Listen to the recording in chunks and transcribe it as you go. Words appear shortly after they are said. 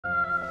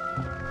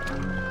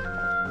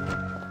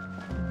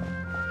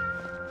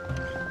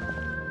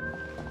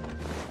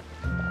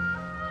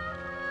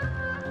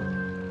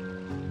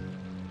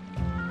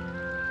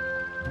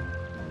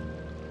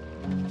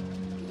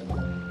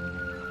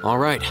All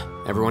right,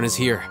 everyone is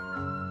here.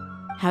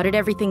 How did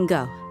everything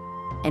go?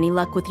 Any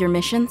luck with your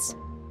missions?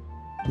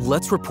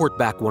 Let's report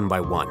back one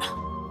by one.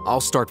 I'll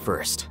start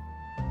first.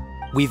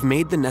 We've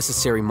made the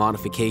necessary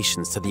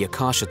modifications to the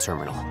Akasha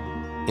terminal.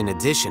 In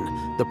addition,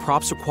 the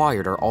props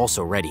required are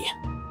also ready.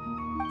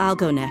 I'll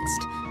go next.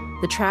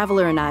 The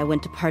Traveler and I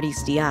went to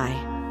Party's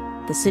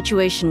DI. The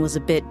situation was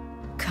a bit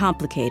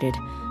complicated,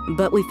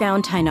 but we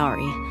found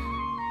Tainari.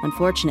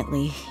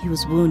 Unfortunately, he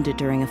was wounded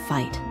during a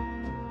fight.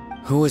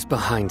 Who was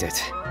behind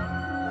it?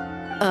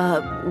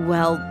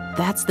 Well,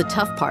 that's the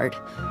tough part.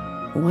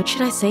 What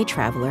should I say,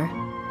 Traveler?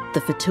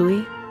 The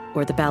Fatui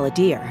or the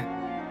Balladeer?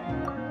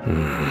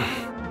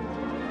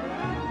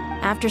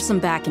 After some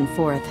back and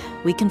forth,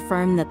 we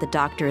confirmed that the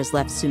doctor has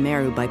left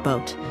Sumeru by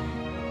boat.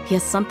 He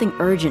has something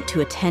urgent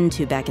to attend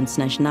to back in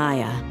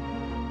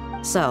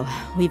Snezhnaya. So,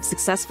 we've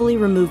successfully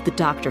removed the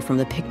doctor from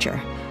the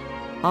picture.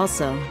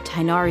 Also,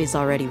 Tainari's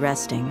already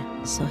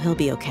resting, so he'll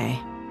be okay.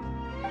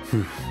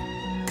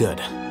 Good.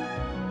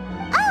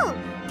 Oh,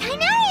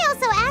 Tainari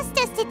also asked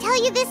us to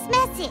tell you this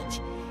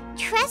message.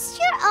 Trust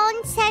your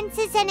own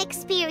senses and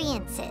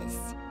experiences.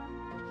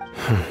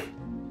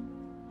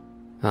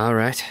 All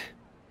right.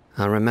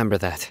 I'll remember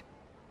that.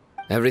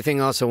 Everything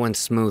also went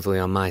smoothly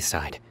on my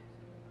side.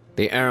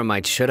 The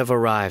Eremites should have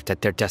arrived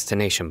at their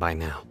destination by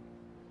now.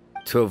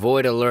 To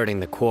avoid alerting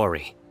the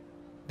quarry,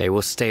 they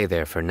will stay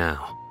there for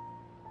now.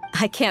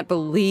 I can't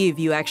believe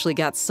you actually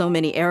got so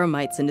many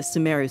Eremites into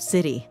Sumeru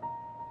City.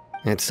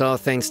 It's all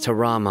thanks to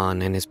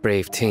Rahman and his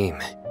brave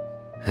team,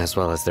 as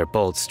well as their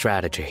bold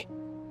strategy.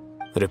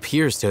 It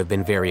appears to have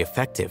been very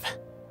effective.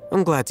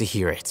 I'm glad to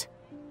hear it.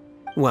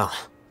 Well,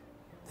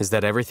 is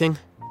that everything?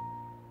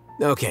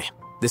 Okay,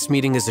 this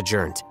meeting is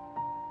adjourned.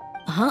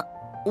 Huh?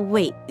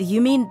 Wait,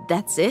 you mean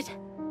that's it?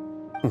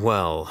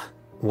 Well,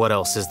 what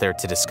else is there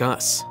to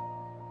discuss?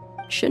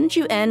 Shouldn't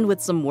you end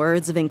with some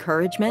words of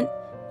encouragement?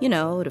 You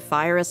know, to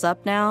fire us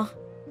up now?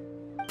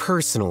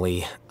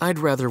 Personally, I'd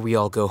rather we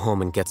all go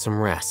home and get some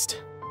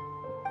rest.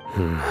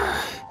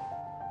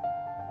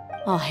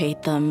 I'll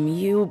hate them,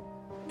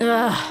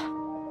 Ugh.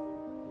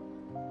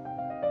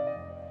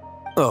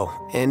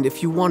 Oh, and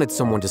if you wanted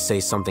someone to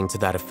say something to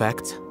that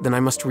effect, then I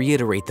must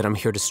reiterate that I'm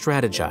here to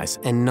strategize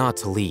and not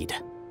to lead.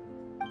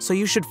 So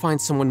you should find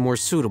someone more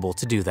suitable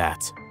to do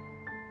that.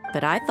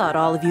 But I thought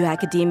all of you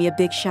academia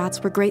big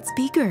shots were great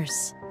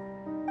speakers.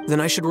 Then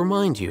I should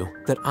remind you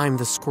that I'm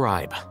the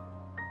scribe.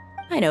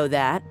 I know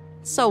that.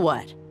 So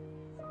what?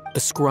 A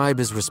scribe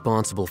is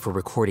responsible for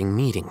recording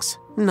meetings,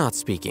 not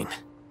speaking.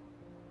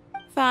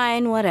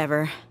 Fine,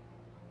 whatever.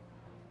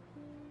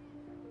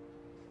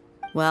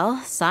 Well,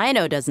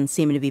 Sino doesn't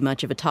seem to be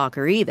much of a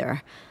talker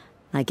either.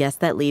 I guess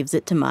that leaves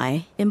it to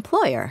my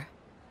employer.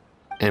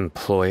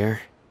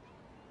 Employer?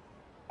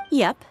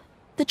 Yep,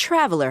 the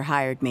Traveler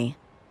hired me.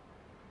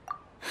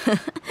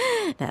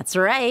 That's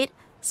right.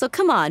 So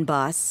come on,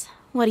 boss.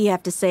 What do you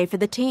have to say for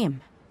the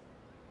team?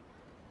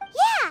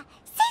 Yeah,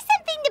 say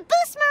something to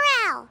boost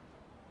morale.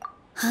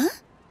 Huh?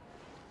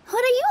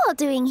 What are you all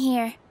doing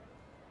here?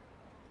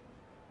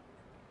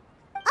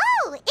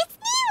 Oh, it's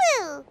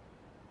Nilu!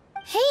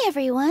 Hey,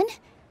 everyone.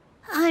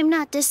 I'm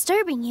not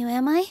disturbing you,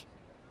 am I?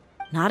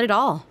 Not at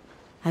all.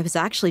 I was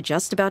actually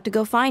just about to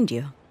go find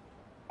you.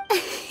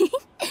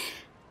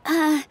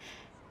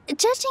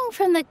 Judging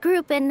from the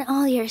group and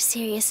all your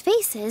serious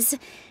faces,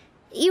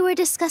 you were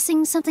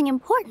discussing something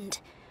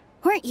important,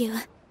 weren't you?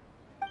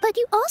 But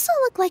you also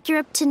look like you're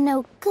up to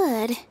no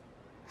good.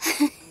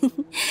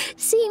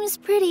 Seems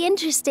pretty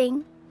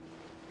interesting.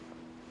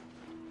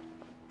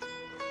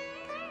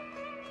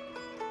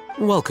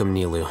 Welcome,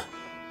 Nilu.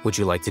 Would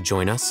you like to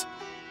join us?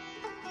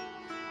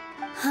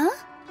 Huh?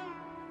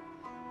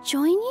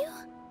 Join you?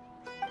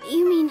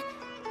 You mean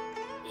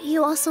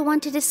you also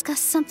want to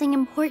discuss something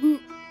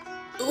important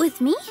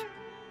with me?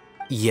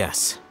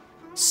 Yes,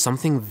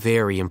 something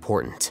very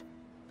important.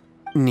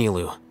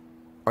 Nilu,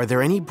 are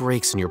there any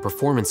breaks in your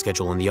performance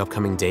schedule in the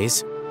upcoming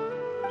days?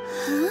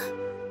 Huh?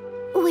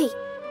 Wait,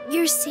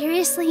 you're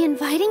seriously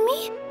inviting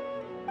me?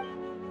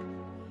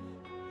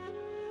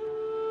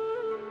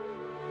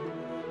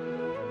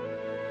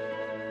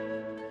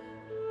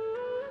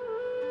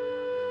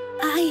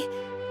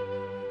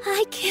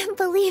 I can't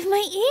believe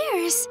my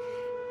ears.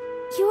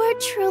 You are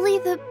truly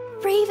the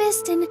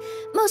bravest and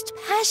most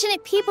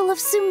passionate people of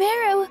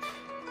Sumeru,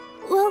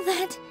 well,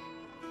 that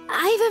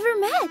I've ever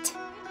met.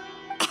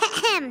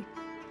 Ahem.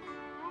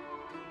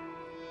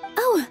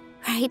 Oh,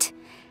 right.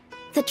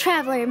 The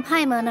Traveler and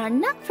Paimon are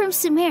not from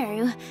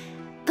Sumeru,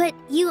 but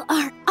you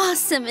are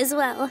awesome as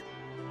well.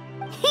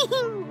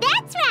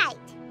 That's right.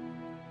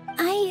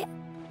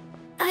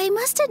 I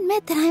must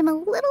admit that I'm a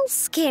little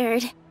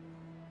scared,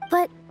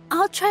 but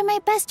I'll try my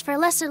best for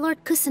Lesser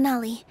Lord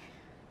Kusanali.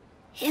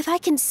 If I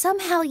can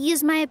somehow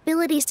use my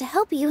abilities to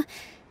help you,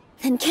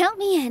 then count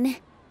me in.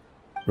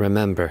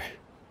 Remember,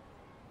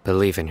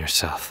 believe in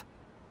yourself.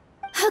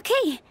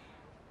 Okay,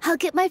 I'll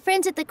get my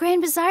friends at the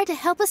Grand Bazaar to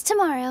help us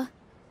tomorrow.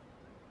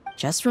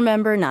 Just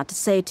remember not to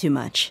say too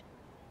much.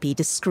 Be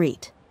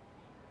discreet.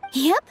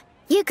 Yep,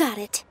 you got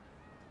it.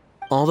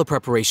 All the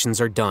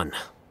preparations are done.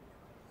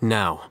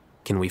 Now,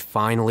 can we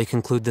finally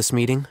conclude this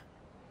meeting?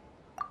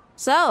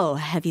 So,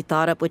 have you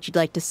thought up what you'd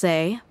like to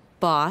say,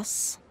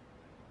 boss?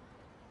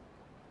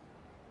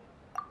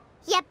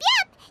 Yep.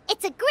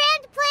 It's a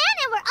grand plan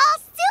and we're all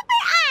super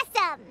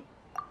awesome!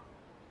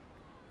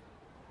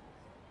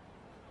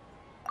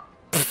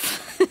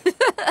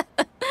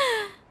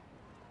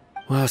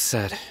 Well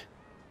said.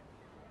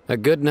 A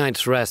good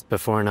night's rest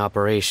before an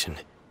operation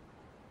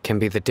can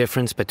be the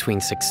difference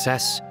between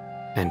success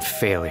and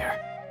failure.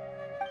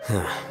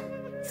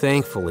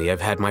 Thankfully,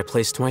 I've had my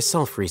place to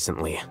myself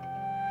recently.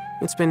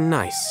 It's been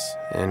nice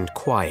and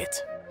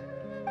quiet.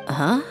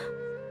 Huh?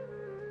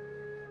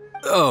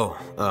 Oh,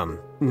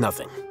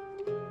 nothing.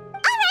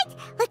 Alright,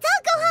 let's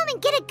all go home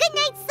and get a good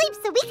night's sleep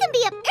so we can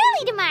be up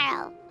early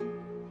tomorrow!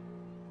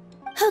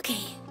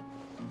 Okay.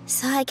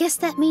 So I guess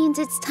that means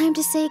it's time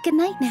to say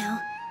goodnight now.